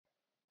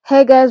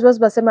Hey guys, what's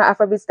Basemera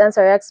Afrobeats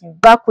Dancer Reacts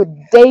back with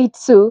day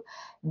two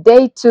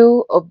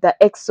of the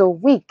EXO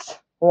week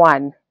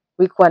one.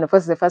 Week one, of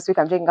course, the first week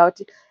I'm checking out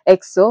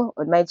EXO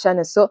on my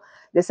channel. So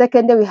the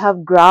second day we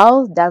have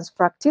Growl dance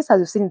practice, as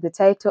you've seen in the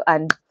title,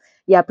 and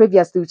yeah,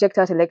 previously we checked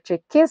out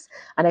Electric Kiss,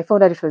 and I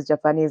found out it was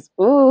Japanese.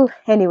 Ooh,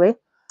 anyway,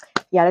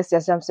 yeah, let's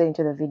just jump straight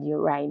into the video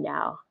right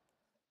now.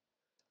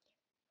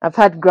 I've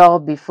had Growl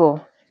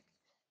before,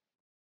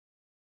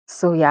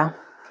 so yeah.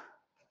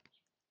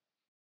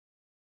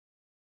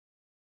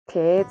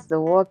 Okay, it's the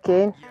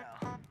walking.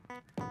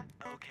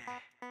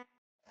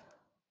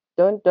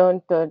 Don't.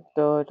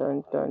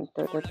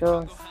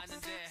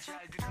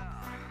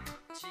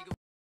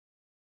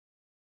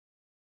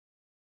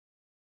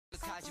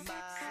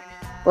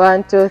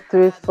 1, 2,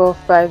 3, 4,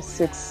 5,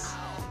 6.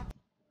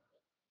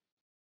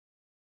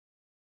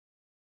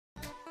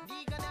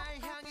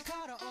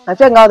 I'm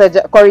checking out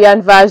the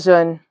Korean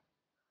version.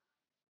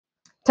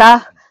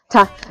 Ta.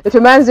 It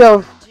reminds me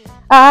of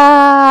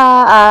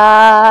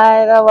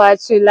I know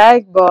what you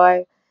like,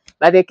 boy.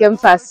 But they came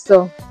fast,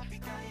 so.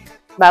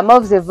 But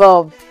moves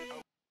evolve.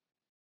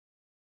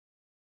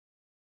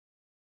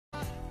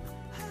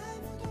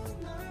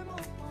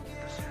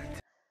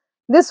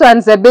 This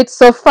one's a bit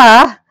so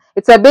far.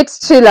 It's a bit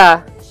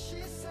chiller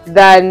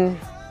than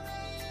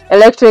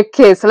Electric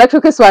Kiss.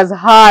 Electric Kiss was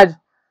hard.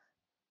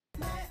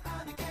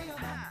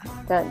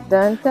 Dun,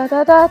 dun, da,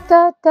 da, da,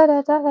 da,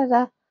 da, da,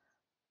 da.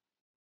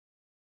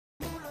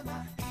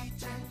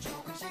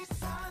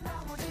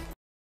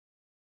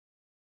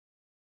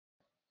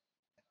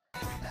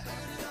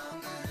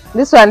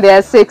 This one, there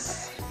are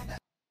 6.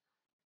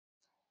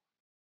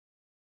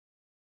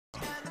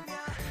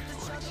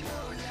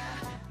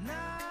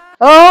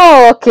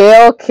 Oh,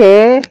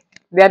 okay.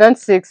 They are not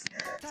 6,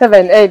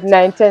 7, 8,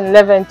 9, 10,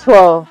 11,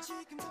 12.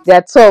 They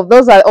are 12.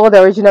 Those are all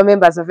the original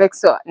members of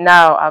EXO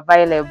now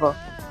available.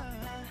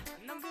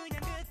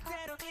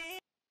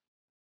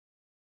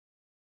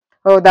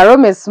 Oh, the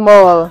room is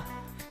small.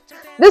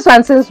 This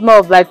one seems more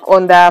of like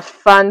on the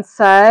fan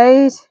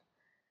side.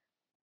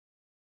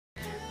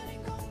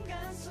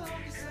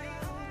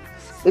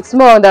 It's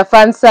more on the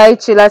fan side,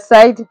 chiller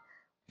side.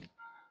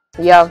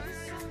 Yeah.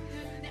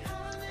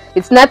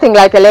 It's nothing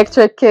like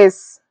Electric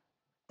Kiss.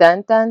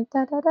 Dun, dun,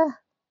 da, da, da.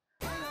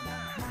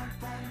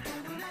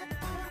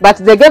 But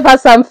they gave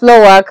us some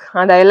floor work,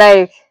 and I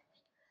like.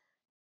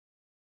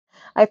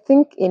 I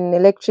think in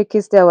Electric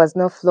Kiss there was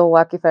no floor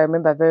work, if I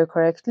remember very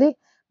correctly.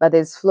 But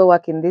there's floor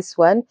work in this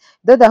one.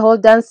 Though the whole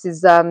dance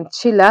is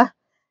chiller,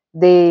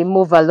 they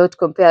move a lot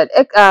compared.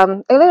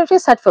 Electric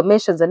Kiss had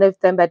formations and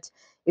everything, but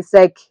it's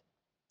like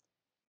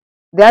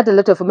they had a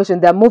lot of formation.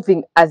 They're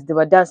moving as they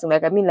were dancing.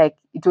 Like, I mean, like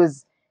it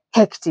was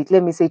hectic.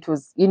 Let me say it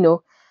was,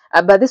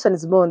 but this one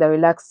is more on the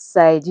relaxed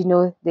side.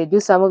 They do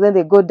some of them,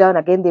 they go down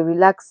again, they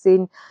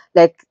relaxing.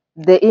 Like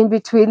the in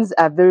betweens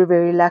are very,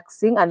 very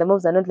relaxing, and the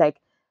moves are not like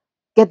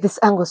get this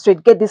angle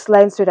straight, get this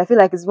line straight. I feel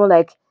like it's more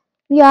like,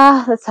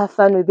 yeah, let's have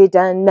fun with it.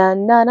 And na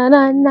na na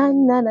na na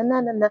na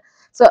na na na.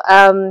 So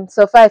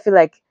far I feel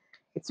like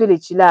it's really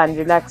chill and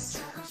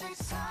relaxed.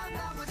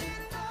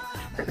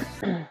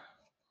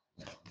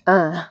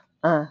 uh,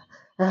 uh,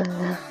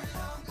 uh.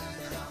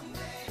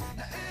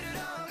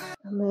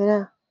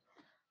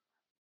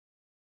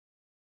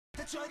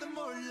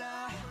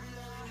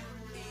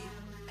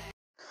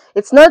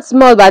 It's not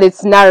small, but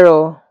it's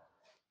narrow.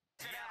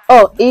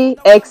 Oh,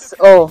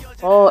 EXO.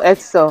 Oh,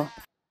 EXO.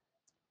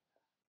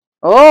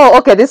 Oh,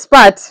 okay, this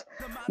part.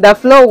 The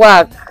flow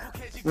work.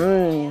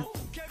 You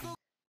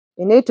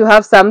need to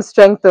have some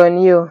strength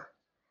on you.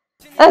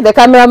 The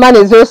cameraman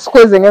is just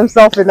squeezing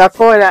himself in the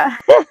corner.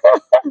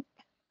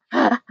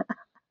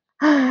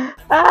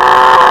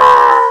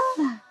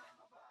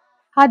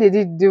 How did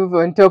he do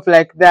on top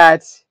like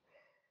that?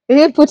 He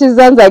did put his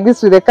hands like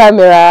this with the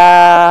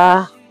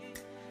camera.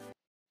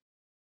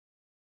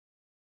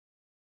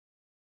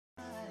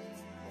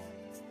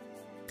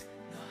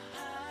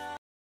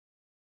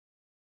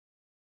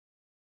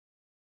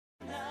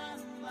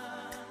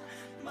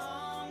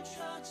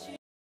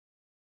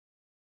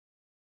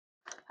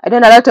 I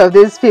don't know a lot of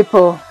these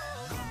people.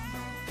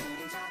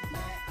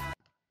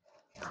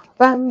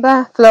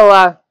 Bamba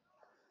flower.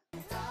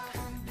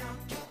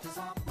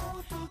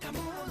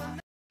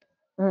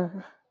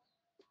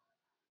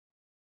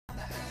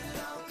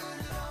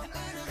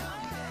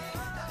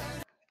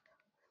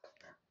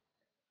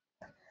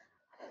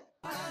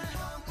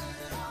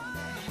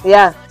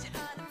 Yeah,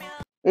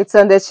 it's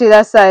on the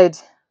chiller side.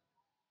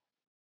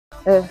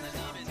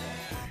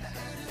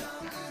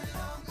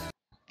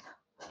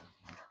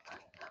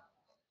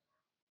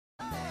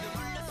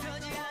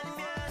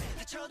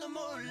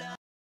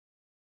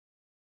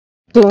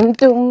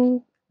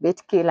 Dum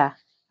bit killer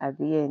at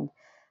the end.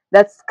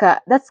 That's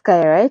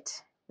Sky,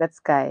 right? That's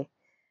Sky.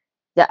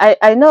 Yeah,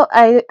 I know.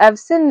 I've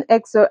seen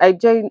EXO.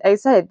 I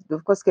started,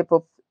 of course,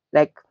 K-pop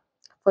like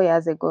 4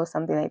 years ago,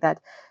 something like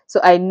that. So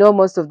I know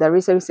most of the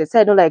recent sets.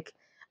 I know, like,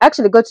 I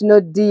actually got to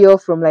know Dio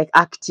from like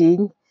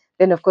acting.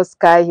 Then of course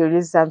Sky, he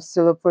released some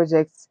solo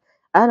projects.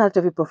 and a lot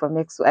of people from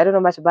EXO. I don't know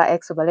much about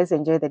EXO, but let's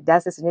enjoy the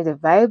dances, enjoy the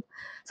vibe.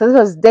 So this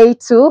was day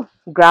 2,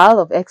 Growl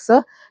of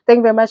EXO. Thank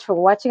you very much for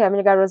watching. I'm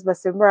Iniga Rose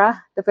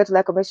Basemera. Don't forget to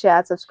like, comment, share,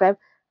 and subscribe.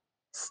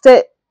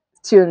 Stay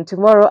tuned.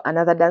 Tomorrow,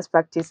 another dance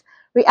practice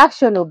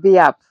reaction will be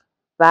up.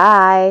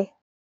 Bye.